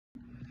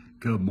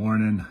Good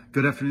morning,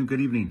 good afternoon,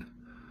 good evening.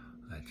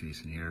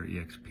 Jason here,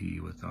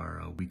 EXP with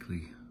our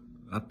weekly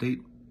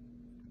update.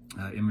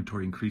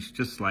 Inventory increased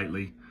just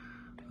slightly.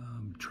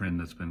 Trend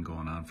that's been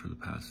going on for the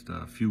past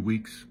few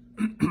weeks.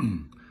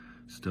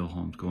 Still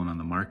homes going on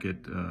the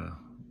market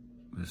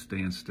is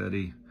staying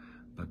steady,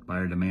 but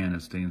buyer demand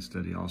is staying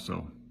steady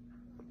also.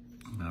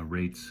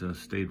 Rates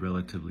stayed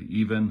relatively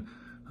even,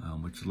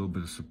 which is a little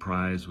bit of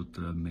surprise with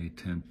the May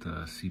 10th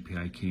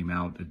CPI came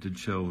out. It did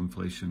show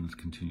inflation has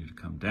continued to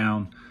come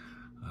down.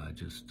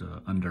 Just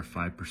under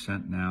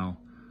 5% now,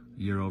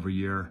 year over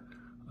year,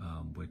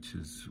 which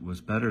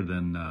was better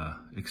than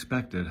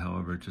expected.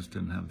 However, it just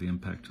didn't have the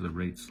impact to the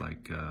rates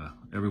like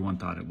everyone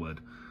thought it would.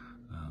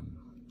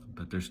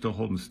 But they're still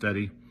holding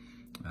steady.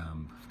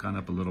 It's gone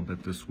up a little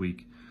bit this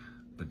week,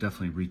 but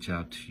definitely reach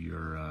out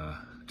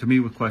to me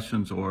with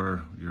questions,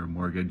 or your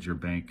mortgage, your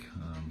bank,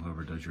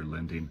 whoever does your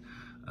lending,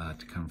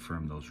 to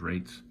confirm those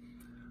rates.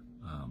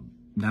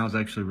 Now is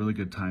actually a really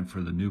good time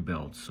for the new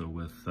builds. So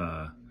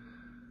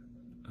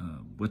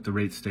with the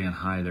rates staying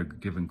high, they're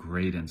giving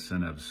great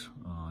incentives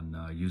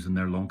on using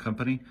their loan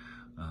company.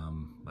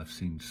 I've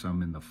seen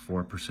some in the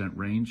 4%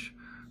 range.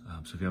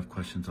 So if you have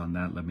questions on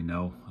that, let me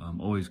know.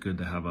 Always good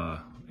to have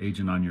a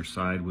agent on your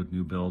side with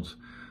new builds.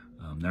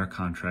 Their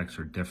contracts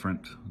are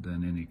different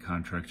than any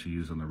contracts you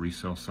use on the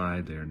resale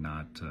side. They're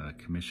not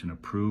commission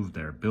approved,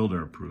 they're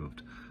builder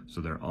approved. So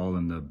they're all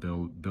in the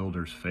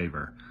builder's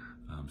favor.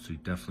 So you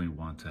definitely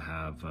want to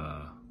have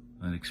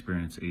an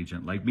experienced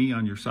agent like me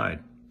on your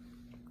side.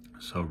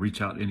 So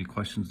reach out, any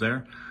questions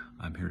there.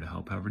 I'm here to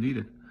help however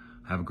needed.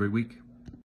 Have a great week.